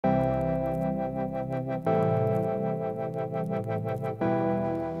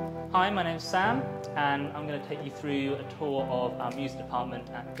Hi, my name's Sam, and I'm going to take you through a tour of our music department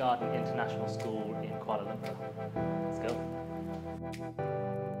at Garden International School in Kuala Lumpur. Let's go.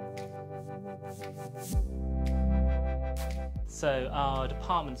 So our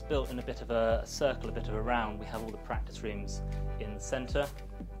department's built in a bit of a circle, a bit of a round. We have all the practice rooms in the centre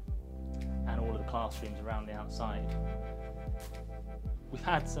and all of the classrooms around the outside. We've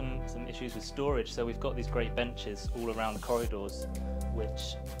had some issues with storage, so we've got these great benches all around the corridors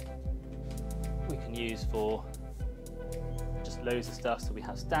which we can use for just loads of stuff. So we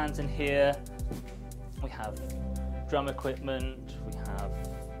have stands in here, we have drum equipment, we have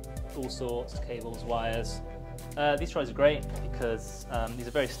all sorts, cables, wires. These trolleys are great because these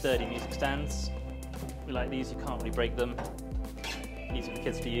are very sturdy music stands. We like these, you can't really break them, easy for the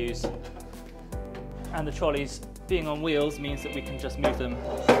kids to use. And the trolleys being on wheels means that we can just move them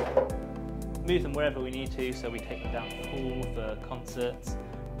wherever we need to. So we take them down to the hall for concerts,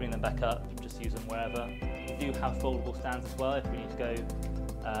 bring them back up, just use them wherever. We do have foldable stands as well if we need to go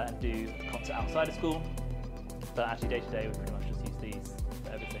and do a concert outside of school. But actually day to day we pretty much just use these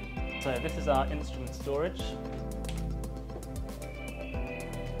for everything. So this is our instrument storage.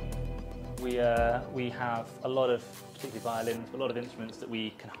 We have a lot of, particularly violins, a lot of instruments that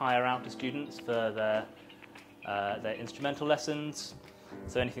we can hire out to students for their instrumental lessons.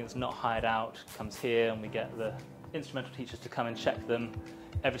 So anything that's not hired out comes here, and we get the instrumental teachers to come and check them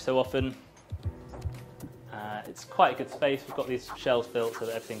every so often. It's quite a good space. We've got these shelves built so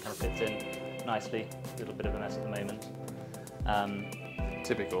that everything kind of fits in nicely. A little bit of a mess at the moment.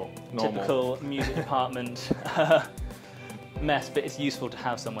 Typical, normal. Typical music department mess, but it's useful to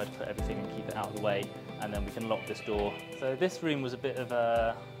have somewhere to put everything and keep it out of the way, and then we can lock this door. So this room was a bit of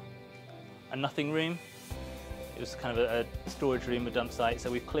a nothing room. It was kind of a storage room, a dump site,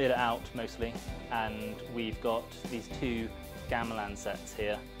 so we've cleared it out mostly, and we've got these two gamelan sets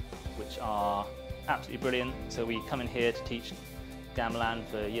here, which are absolutely brilliant. So we come in here to teach gamelan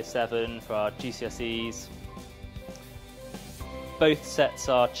for Year 7, for our GCSEs. Both sets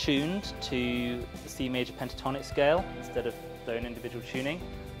are tuned to the C major pentatonic scale instead of their own individual tuning,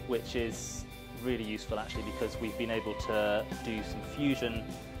 which is really useful actually because we've been able to do some fusion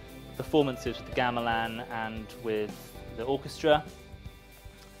performances with the gamelan and with the orchestra.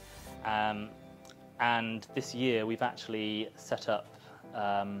 And this year we've actually set up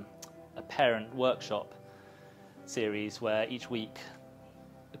a parent workshop series where each week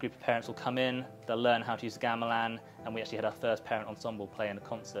a group of parents will come in, they'll learn how to use the gamelan, and we actually had our first parent ensemble play in a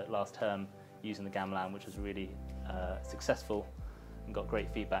concert last term using the gamelan, which was really successful and got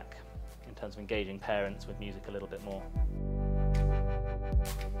great feedback in terms of engaging parents with music a little bit more.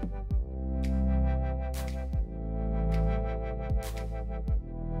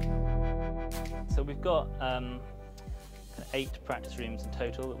 So we've got 8 practice rooms in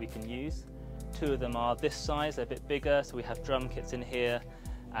total that we can use. 2 of them are this size, they're a bit bigger, so we have drum kits in here.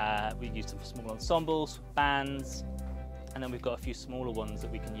 We use them for small ensembles, bands, and then we've got a few smaller ones that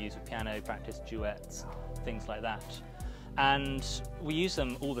we can use with piano practice, duets, things like that. And we use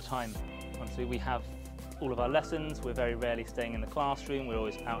them all the time, honestly. We have all of our lessons, we're very rarely staying in the classroom, we're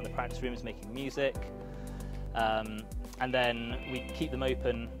always out in the practice rooms making music. And then we keep them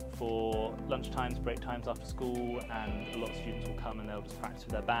open for lunch times, break times after school, and a lot of students will come and they'll just practice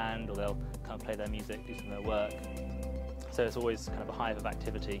with their band, or they'll come and play their music, do some of their work. So it's always kind of a hive of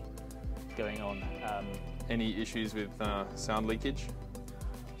activity going on. Any issues with sound leakage?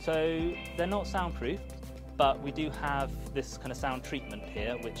 So they're not soundproof, but we do have this kind of sound treatment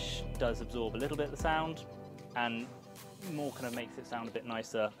here, which does absorb a little bit of the sound and more kind of makes it sound a bit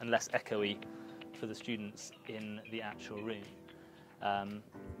nicer and less echoey for the students in the actual room.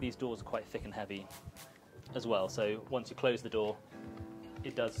 These doors are quite thick and heavy as well, so once you close the door,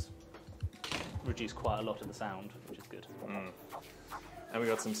 it does reduce quite a lot of the sound, which is good. And we've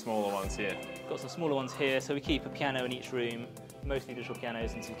got some smaller ones here. Got some smaller ones here, so we keep a piano in each room, mostly digital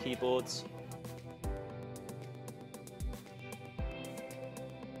pianos and some keyboards.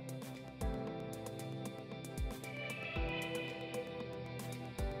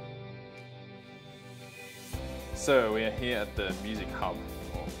 So we are here at the Music Hub,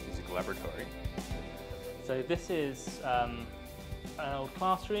 or Music Laboratory. So this is an old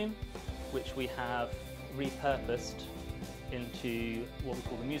classroom, which we have repurposed into what we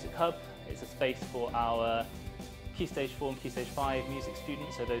call the Music Hub. It's a space for our Key Stage 4 and Key Stage 5 music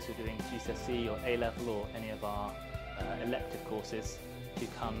students, so those who are doing GCSE or A-level or any of our elective courses, to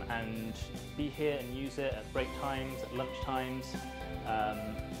come and be here and use it at break times, at lunch times,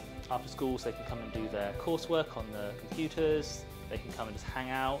 after school, so they can come and do their coursework on the computers, they can come and just hang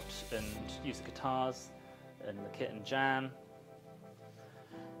out and use the guitars and the kit and jam.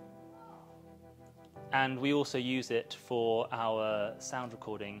 And we also use it for our sound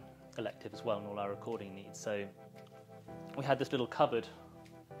recording elective as well, and all our recording needs. So we had this little cupboard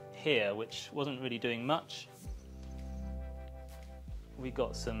here which wasn't really doing much. We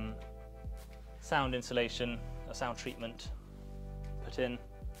got some sound insulation, a sound treatment put in,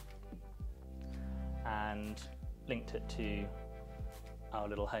 and linked it to our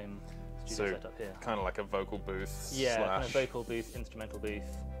little home studio setup here. Kind of like a vocal booth. Yeah, kind of vocal booth, instrumental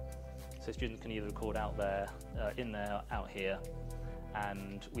booth. So students can either record out there, in there, out here.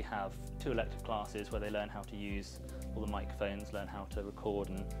 And we have 2 elective classes where they learn how to use all the microphones, learn how to record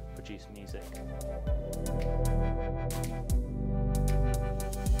and produce music.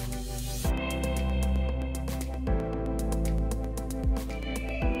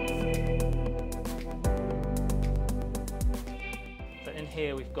 So in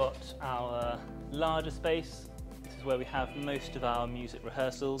here we've got our larger space. This is where we have most of our music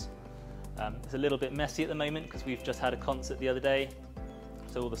rehearsals. It's a little bit messy at the moment because we've just had a concert the other day.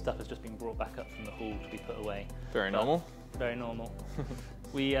 So all the stuff has just been brought back up from the hall to be put away. Very normal. Very normal.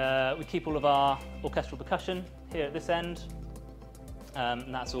 We keep all of our orchestral percussion here at this end,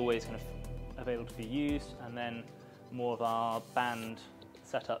 and that's always kind of available to be used. And then more of our band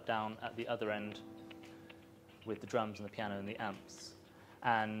setup down at the other end with the drums and the piano and the amps.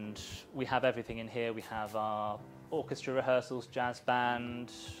 And we have everything in here. We have our orchestra rehearsals, jazz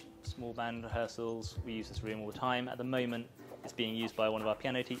band, small band rehearsals. We use this room all the time. At the moment, it's being used by one of our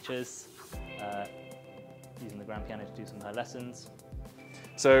piano teachers, using the grand piano to do some of her lessons.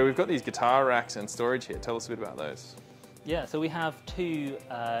 So we've got these guitar racks and storage here. Tell us a bit about those. Yeah, so we have 2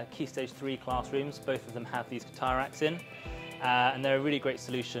 Key Stage 3 classrooms. Both of them have these guitar racks in, and they're a really great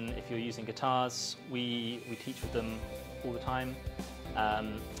solution if you're using guitars. We teach with them all the time,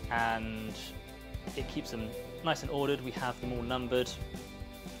 and it keeps them nice and ordered. We have them all numbered.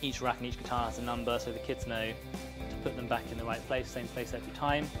 Each rack and each guitar has a number, so the kids know to put them back in the right place, same place every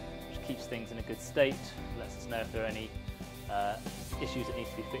time, which keeps things in a good state, lets us know if there are any issues that need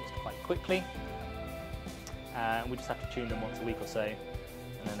to be fixed quite quickly. We just have to tune them once a week or so, and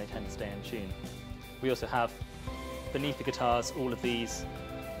then they tend to stay in tune. We also have, beneath the guitars, all of these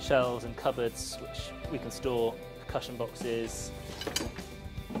shelves and cupboards which we can store percussion boxes,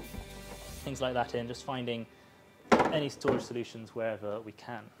 things like that in, just finding any storage solutions wherever we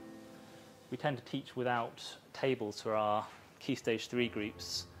can. We tend to teach without tables for our Key Stage 3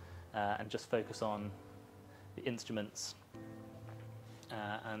 groups and just focus on the instruments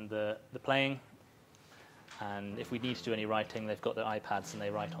and the playing. And if we need to do any writing, they've got their iPads and they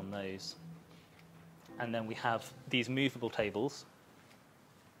write on those. And then we have these movable tables.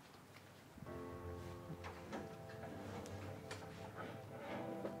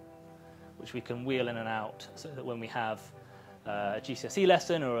 Which we can wheel in and out, so that when we have a GCSE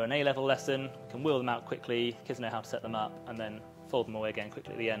lesson or an A-level lesson, we can wheel them out quickly, kids know how to set them up, and then fold them away again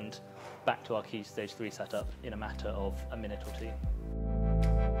quickly at the end, back to our Key Stage 3 setup in a matter of a minute or 2.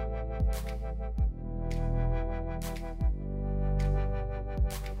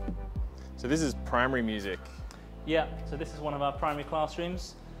 So this is primary music. Yeah, so this is one of our primary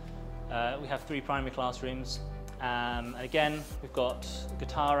classrooms. We have 3 primary classrooms. And again, we've got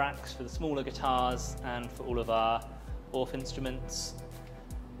guitar racks for the smaller guitars and for all of our Orff instruments,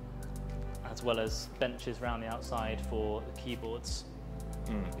 as well as benches around the outside for the keyboards.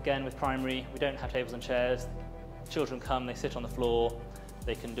 Again, with primary, we don't have tables and chairs. Children come, they sit on the floor,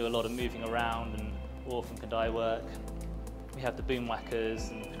 they can do a lot of moving around and Orff and Kadai work. We have the boom whackers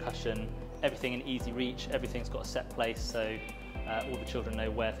and percussion, everything in easy reach, everything's got a set place, so all the children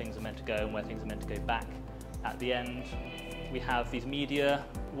know where things are meant to go and where things are meant to go back. At the end, we have these media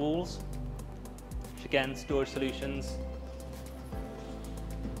walls, which again, storage solutions.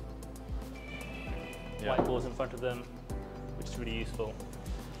 Whiteboards in front of them, which is really useful.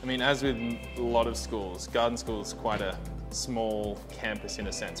 I mean, as with a lot of schools, Garden School is quite a small campus in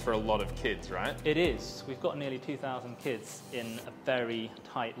a sense for a lot of kids, right? It is. We've got nearly 2,000 kids in a very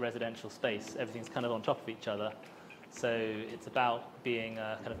tight residential space. Everything's kind of on top of each other. So it's about being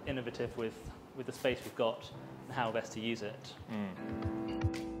kind of innovative with the space we've got and how best to use it.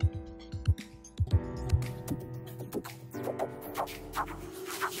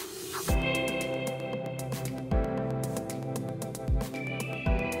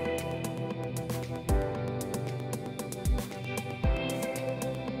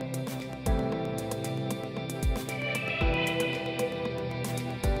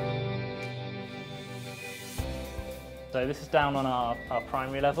 So this is down on our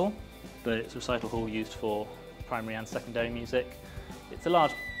primary level, but it's a recital hall used for primary and secondary music. It's a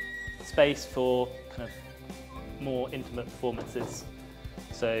large space for kind of more intimate performances.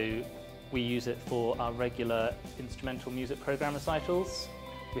 So we use it for our regular instrumental music program recitals.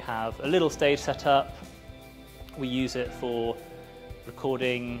 We have a little stage set up. We use it for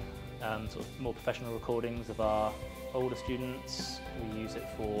recording, sort of more professional recordings of our older students. We use it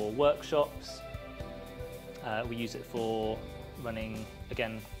for workshops. We use it for running,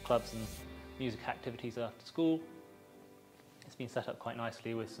 again, clubs and music activities after school. It's been set up quite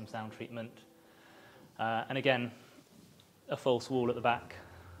nicely with some sound treatment. And again, a false wall at the back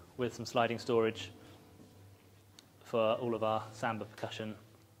with some sliding storage for all of our samba percussion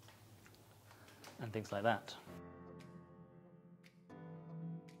and things like that.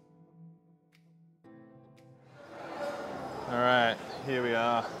 All right, here we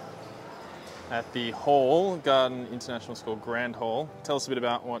are at the hall, Garden International School Grand Hall. Tell us a bit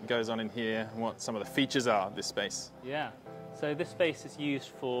about what goes on in here and what some of the features are of this space. Yeah, so this space is used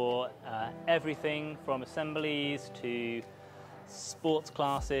for everything from assemblies to sports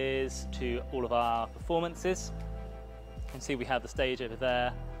classes to all of our performances. You can see we have the stage over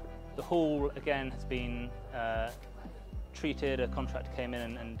there. The hall, again, has been treated. A contractor came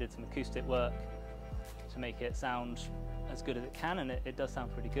in and did some acoustic work to make it sound as good as it can, and it does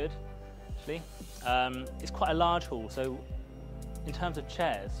sound pretty good, actually. It's quite a large hall, so in terms of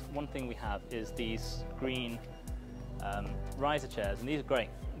chairs, one thing we have is these green riser chairs, and these are great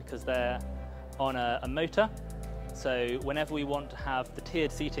because they're on a motor. So whenever we want to have the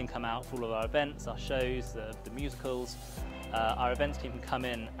tiered seating come out for all of our events, our shows, the musicals, our events team can come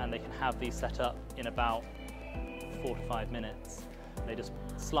in and they can have these set up in about 4 to 5 minutes. They just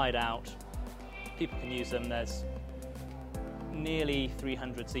slide out, people can use them. There's nearly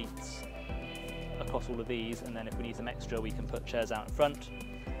 300 seats across all of these, and then if we need some extra we can put chairs out in front,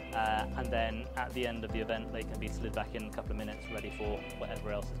 and then at the end of the event they can be slid back in a couple of minutes ready for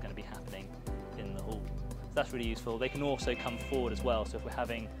whatever else is going to be happening in the hall. So that's really useful. They can also come forward as well, so if we're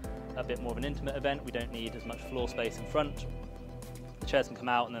having a bit more of an intimate event, we don't need as much floor space in front. The chairs can come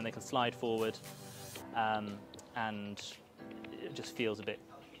out and then they can slide forward, and it just feels a bit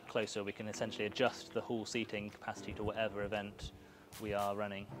closer. We can essentially adjust the hall seating capacity to whatever event we are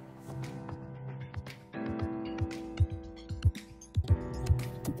running.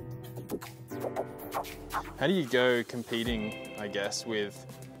 How do you go competing, I guess, with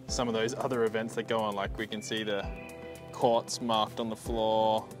some of those other events that go on? Like we can see the courts marked on the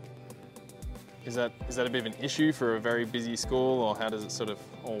floor. Is that a bit of an issue for a very busy school, or how does it sort of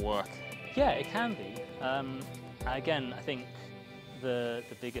all work? Yeah, it can be. Again, I think the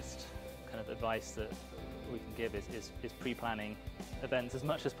biggest kind of advice that we can give is pre-planning events as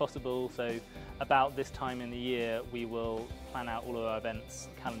much as possible. So about this time in the year we will plan out all of our events,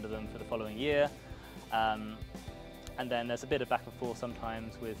 calendar them for the following year, and then there's a bit of back and forth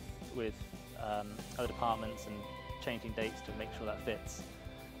sometimes with other departments and changing dates to make sure that fits,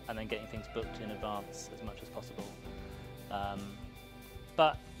 and then getting things booked in advance as much as possible.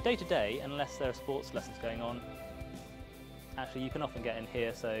 But day to day, unless there are sports lessons going on, actually you can often get in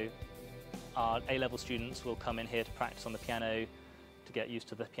here. So our A-level students will come in here to practice on the piano, to get used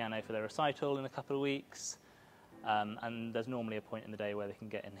to the piano for their recital in a couple of weeks, and there's normally a point in the day where they can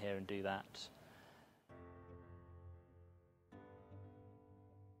get in here and do that.